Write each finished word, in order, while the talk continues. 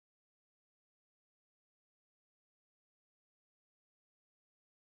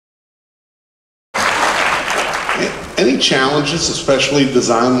Any challenges, especially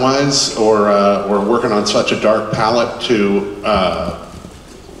design-wise, or working on such a dark palette, to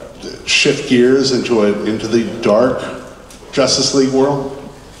shift gears into the dark Justice League world?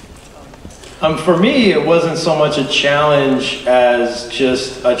 For me, it wasn't so much a challenge as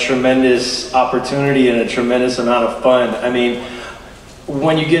just a tremendous opportunity and a tremendous amount of fun. I mean,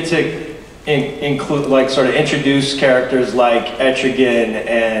 when you get to include, like, sort of introduce characters like Etrigan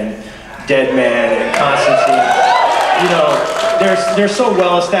and Deadman and Constantine, you know, they're so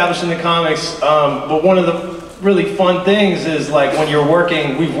well established in the comics. But one of the really fun things is, like, when you're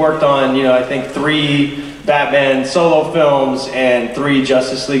working, we've worked on, you know, I think 3 Batman solo films and 3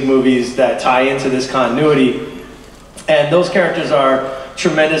 Justice League movies that tie into this continuity. And those characters are a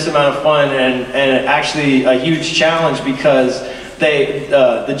tremendous amount of fun and actually a huge challenge, because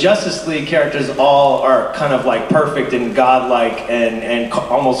the Justice League characters all are kind of like perfect and godlike and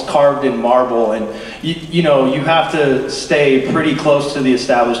almost carved in marble, and you know, you have to stay pretty close to the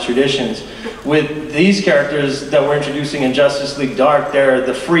established traditions. With these characters that we're introducing in Justice League Dark, they're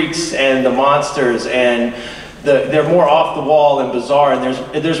the freaks and the monsters, and they're more off the wall and bizarre, and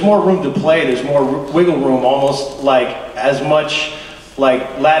there's more room to play, there's more wiggle room, almost like as much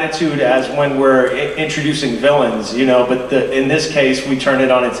like latitude as when we're introducing villains, you know, but in this case we turn it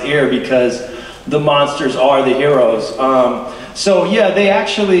on its ear because the monsters are the heroes. So yeah, they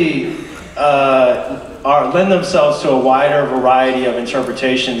actually lend themselves to a wider variety of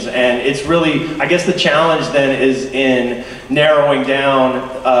interpretations, and it's really, I guess the challenge then is in narrowing down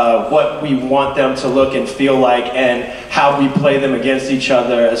what we want them to look and feel like, and how we play them against each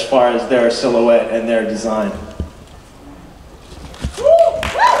other as far as their silhouette and their design.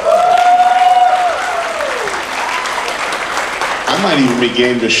 I might even be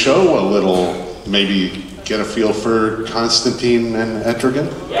game to show a little, maybe get a feel for Constantine and Etrigan.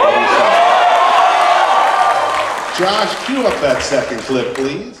 Josh, cue up that second clip,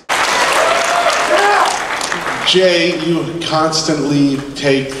 please. Jay, you constantly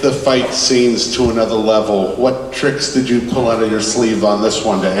take the fight scenes to another level. What tricks did you pull out of your sleeve on this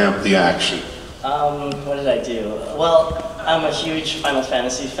one to amp the action? What did I do? Well, I'm a huge Final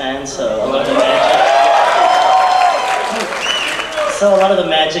Fantasy fan, so a lot of the magic. So a lot of the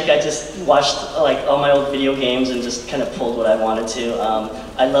magic, I just watched like all my old video games and just kind of pulled what I wanted to.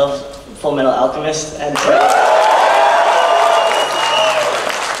 I love Full Metal Alchemist, and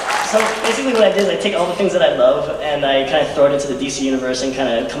so basically what I did is I take all the things that I love and I kind of throw it into the DC universe and kind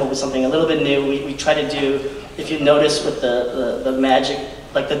of come up with something a little bit new. We try to do, if you notice with the magic,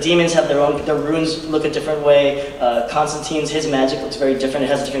 like the demons have their runes look a different way. Constantine's, his magic looks very different. It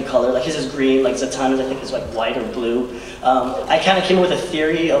has a different color. Like his is green, like Zatanna's I think is like white or blue. I kind of came up with a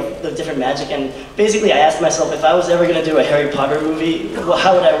theory of the different magic, and basically I asked myself, if I was ever going to do a Harry Potter movie, well,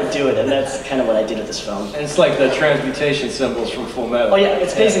 how would I do it? And that's kind of what I did with this film. And it's like the transmutation symbols from Full Metal. Oh yeah,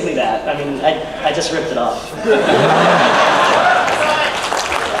 it's basically that. I mean, I just ripped it off.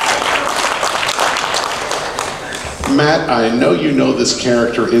 Matt, I know you know this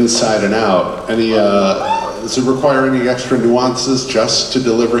character inside and out. Does it require any extra nuances just to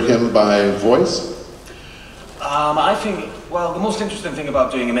deliver him by voice? I think, well, the most interesting thing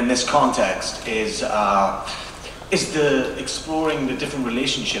about doing him in this context is exploring the different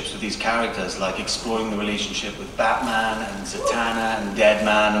relationships with these characters, like exploring the relationship with Batman and Zatanna and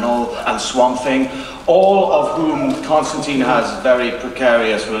Deadman and Swamp Thing, all of whom Constantine has very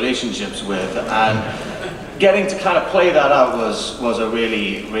precarious relationships with, and getting to kind of play that out was a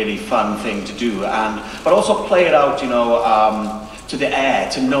really fun thing to do, but also play it out, you know, to the air,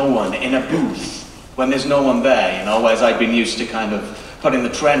 to no one, in a booth, when there's no one there, you know, whereas I'd been used to kind of putting the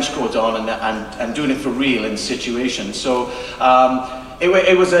trench coat on and doing it for real in situations. So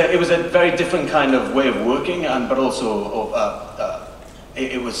it was a very different kind of way of working, but also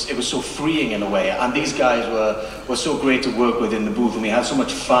it was so freeing in a way. And these guys were so great to work with in the booth, and we had so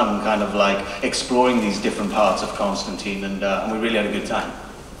much fun kind of like exploring these different parts of Constantine, and we really had a good time.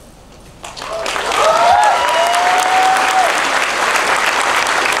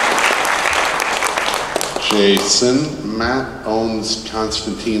 Jason, Matt owns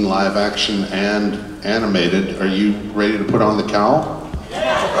Constantine live action and animated. Are you ready to put on the cowl?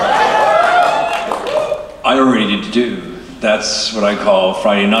 I already do. That's what I call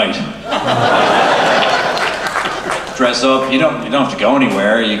Friday night. Dress up. You don't have to go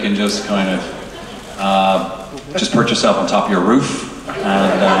anywhere. You can just kind of just perch yourself on top of your roof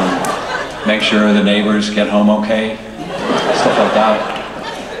and make sure the neighbors get home okay. Stuff like that.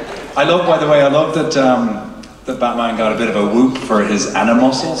 I love, by the way, I love that that Batman got a bit of a whoop for his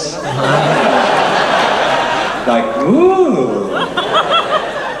animuscles. Like, ooh.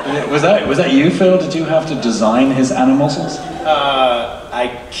 Was that you, Phil? Did you have to design his animals? I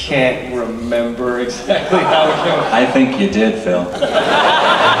can't remember exactly how it goes. I think you did, Phil.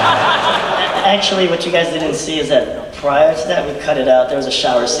 Actually, what you guys didn't see is that prior to that, we cut it out. There was a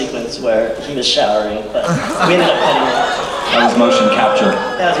shower sequence where he was showering, but we ended up cutting it. That was motion capture.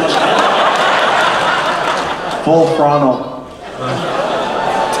 That was motion capture. Full frontal.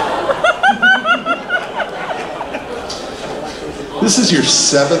 This is your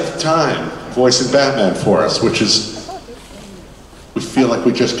 7th time voicing Batman for us, which is, we feel like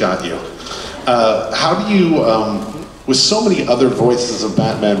we just got you. How do you, with so many other voices of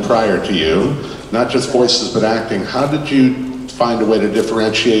Batman prior to you, not just voices but acting, how did you find a way to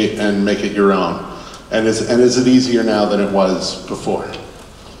differentiate and make it your own? And is it easier now than it was before?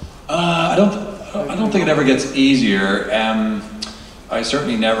 I don't think it ever gets easier. I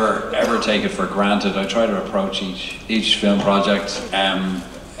certainly never ever take it for granted. I try to approach each film project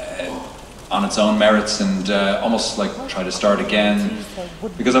on its own merits and almost like try to start again,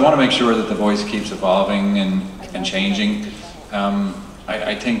 because I want to make sure that the voice keeps evolving and changing.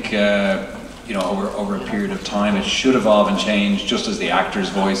 I think you know, over a period of time it should evolve and change, just as the actor's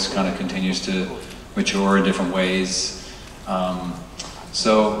voice kind of continues to mature in different ways.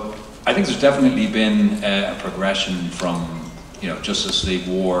 So I think there's definitely been a progression from, you know, Justice League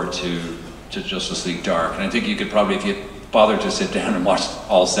War to Justice League Dark, and I think you could probably, if you bother to sit down and watch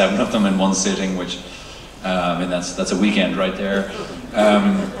all 7 of them in one sitting, which I mean that's a weekend right there.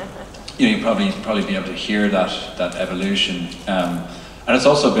 You know, you probably be able to hear that evolution, and it's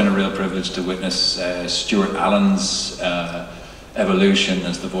also been a real privilege to witness Stuart Allen's evolution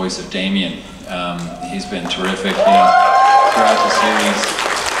as the voice of Damien. He's been terrific, you know, throughout the series.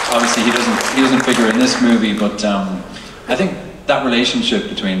 Obviously, he doesn't figure in this movie, but I think that relationship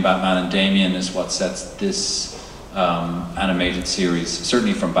between Batman and Damien is what sets this animated series,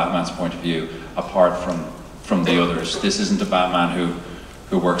 certainly from Batman's point of view, apart from the others. This isn't a Batman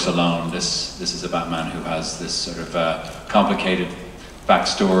who works alone. This is a Batman who has this sort of complicated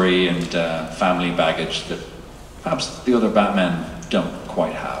backstory and family baggage that perhaps the other Batmen don't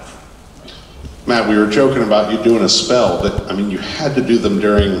quite have. Matt, we were joking about you doing a spell, but I mean, you had to do them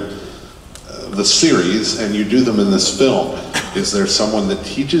during the series, and you do them in this film. Is there someone that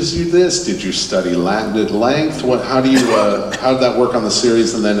teaches you this? Did you study Latin at length? How did that work on the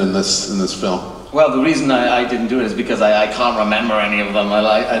series and then in this film? Well, the reason I didn't do it is because I can't remember any of them.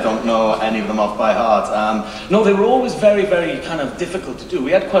 I don't know any of them off by heart. No, they were always very, very kind of difficult to do.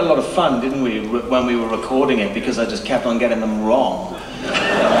 We had quite a lot of fun, didn't we, when we were recording it, because I just kept on getting them wrong.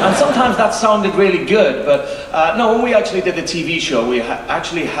 And sometimes that sounded really good, but no, when we actually did the TV show, we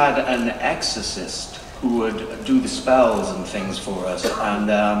actually had an exorcist who would do the spells and things for us, and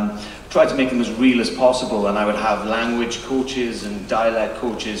try to make them as real as possible, and I would have language coaches and dialect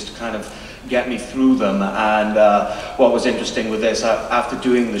coaches to kind of get me through them. And what was interesting with this, after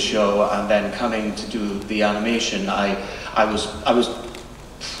doing the show and then coming to do the animation, I was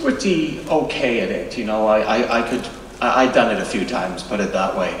pretty okay at it, you know. I'd done it a few times, put it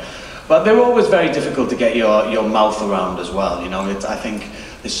that way. But they were always very difficult to get your mouth around as well, you know. I think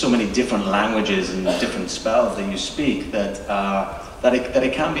there's so many different languages and different spells that you speak that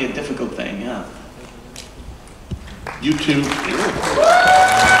it can be a difficult thing, yeah. You two.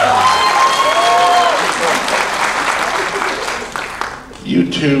 You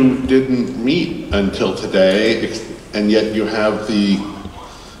two didn't meet until today, and yet you have the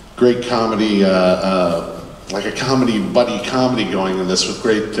great comedy, like a buddy comedy going in this with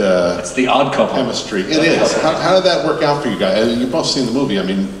great it's the odd couple chemistry. It is. How did that work out for you guys? You've both seen the movie, I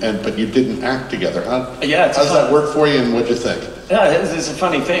mean, but you didn't act together. How does that work for you, and what'd you think? Yeah, it's a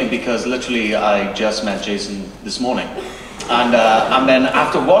funny thing, because literally I just met Jason this morning. And then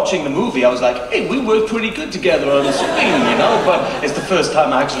after watching the movie, I was like, hey, we work pretty good together on the screen, you know? But it's the first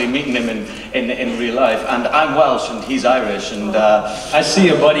time actually meeting him in real life. And I'm Welsh and he's Irish, and I see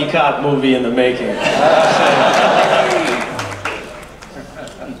a buddy cop movie in the making.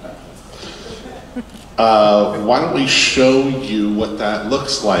 Why don't we show you what that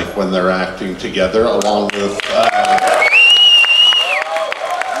looks like when they're acting together, along with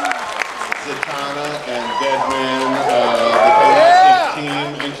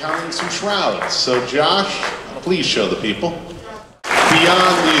some shrouds. So Josh, please show the people.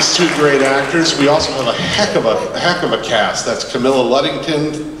 Beyond these two great actors, we also have a heck of a cast. That's Camilla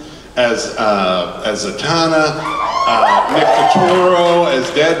Luddington as Zatanna, Nick Turturro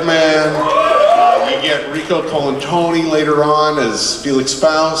as Deadman. You get Rico Colantoni later on as Felix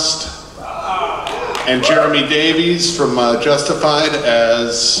Faust, and Jeremy Davies from Justified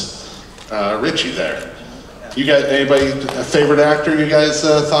as Richie there. You got anybody, a favorite actor you guys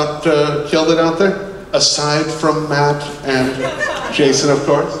thought killed it out there? Aside from Matt and Jason, of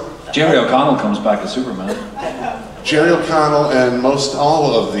course? Jerry O'Connell comes back as Superman. Jerry O'Connell and most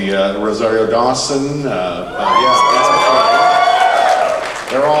all of the Rosario Dawson, they're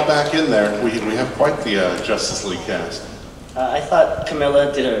all back in there. We have quite the Justice League cast. I thought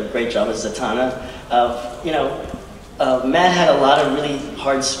Camilla did a great job as Zatanna. Matt had a lot of really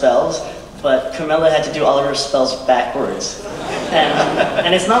hard spells, but Camilla had to do all of her spells backwards.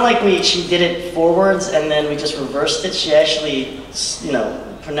 And it's not like she did it forwards and then we just reversed it. She actually,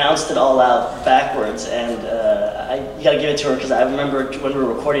 pronounced it all out backwards, and you gotta give it to her, because I remember when we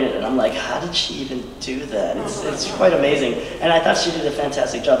were recording it and I'm like, how did she even do that? It's quite amazing. And I thought she did a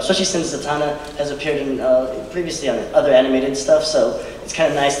fantastic job, especially since Zatanna has appeared in previously on other animated stuff, so it's kind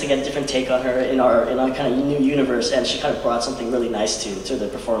of nice to get a different take on her in our kind of new universe, and she kind of brought something really nice to the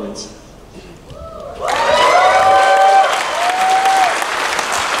performance.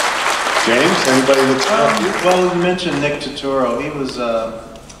 James, anybody that's well, you mentioned Nick Turturro.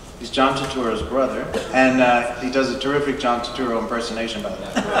 He's John Turturro's brother, and he does a terrific John Turturro impersonation, by the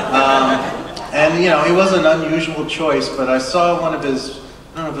way. And he was an unusual choice, but I saw one of his,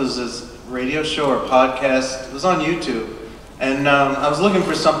 I don't know if it was his radio show or podcast. It was on YouTube, and I was looking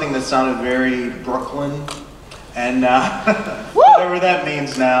for something that sounded very Brooklyn, and whatever that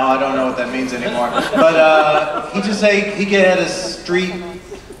means now, I don't know what that means anymore. But he had a street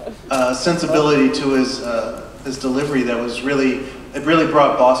sensibility to his delivery that was really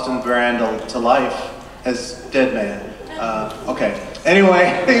brought Boston Brand to life as Dead Man. Okay.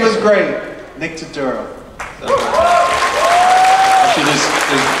 Anyway, he was great. Nick Turturro. Actually, there's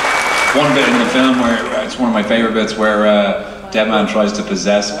one bit in the film where it's one of my favorite bits where Dead Man tries to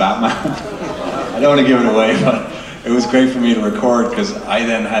possess Batman. I don't want to give it away, but it was great for me to record because I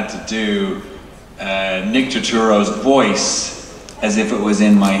then had to do Nick Turturro's voice as if it was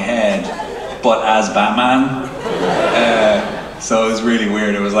in my head, but as Batman. So it was really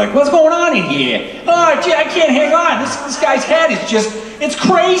weird. It was like, what's going on in here? Oh, gee, I can't hang on. This guy's head is it's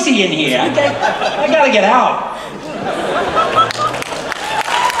crazy in here. I gotta get out.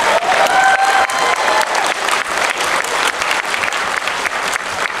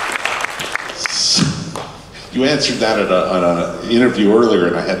 You answered that on an interview earlier,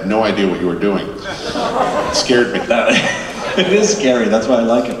 and I had no idea what you were doing. It scared me. It is scary, that's why I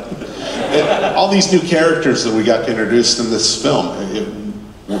like it. And all these new characters that we got to introduce in this film,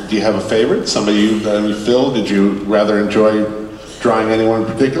 do you have a favorite? Somebody Phil, did you rather enjoy drawing anyone in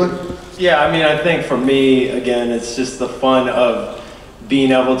particular? Yeah, I mean, I think for me, again, it's just the fun of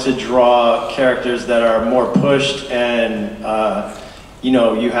being able to draw characters that are more pushed and,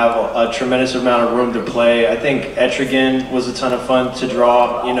 you have a tremendous amount of room to play. I think Etrigan was a ton of fun to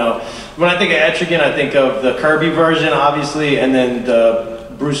draw. When I think of Etrigan, I think of the Kirby version, obviously, and then the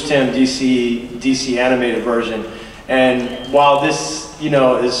Bruce Timm DC animated version. And while this,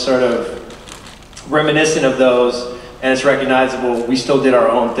 is sort of reminiscent of those and it's recognizable, we still did our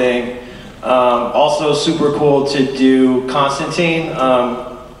own thing. Also super cool to do Constantine.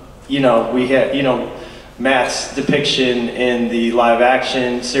 We had, Matt's depiction in the live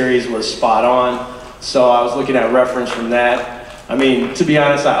action series was spot on. So I was looking at reference from that. I mean, to be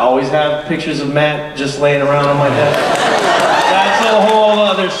honest, I always have pictures of Matt just laying around on my desk. That's a whole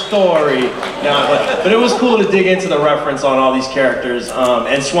other story. But it was cool to dig into the reference on all these characters.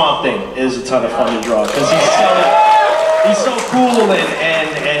 And Swamp Thing is a ton of fun to draw because he's so cool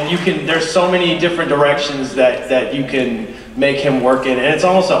and there's so many different directions that you can make him work in. And it's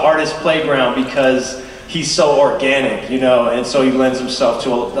almost an artist's playground because he's so organic, and so he lends himself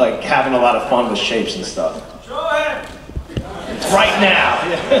to having a lot of fun with shapes and stuff. Right now.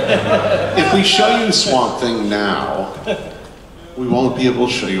 If we show you Swamp Thing now, we won't be able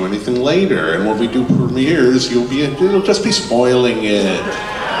to show you anything later, and when we do premieres, it'll just be spoiling it.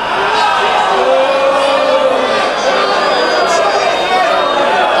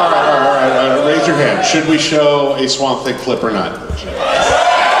 All right, raise your hand. Should we show a Swamp Thing clip or not?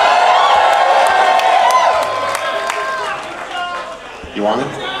 You want it?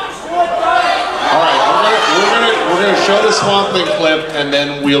 All right, we're gonna show the Swamp Thing clip, and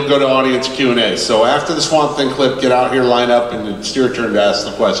then we'll go to audience Q&A. So after the Swamp Thing clip, get out here, line up, and it's your turn to ask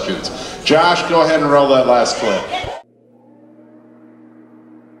the questions. Josh, go ahead and roll that last clip.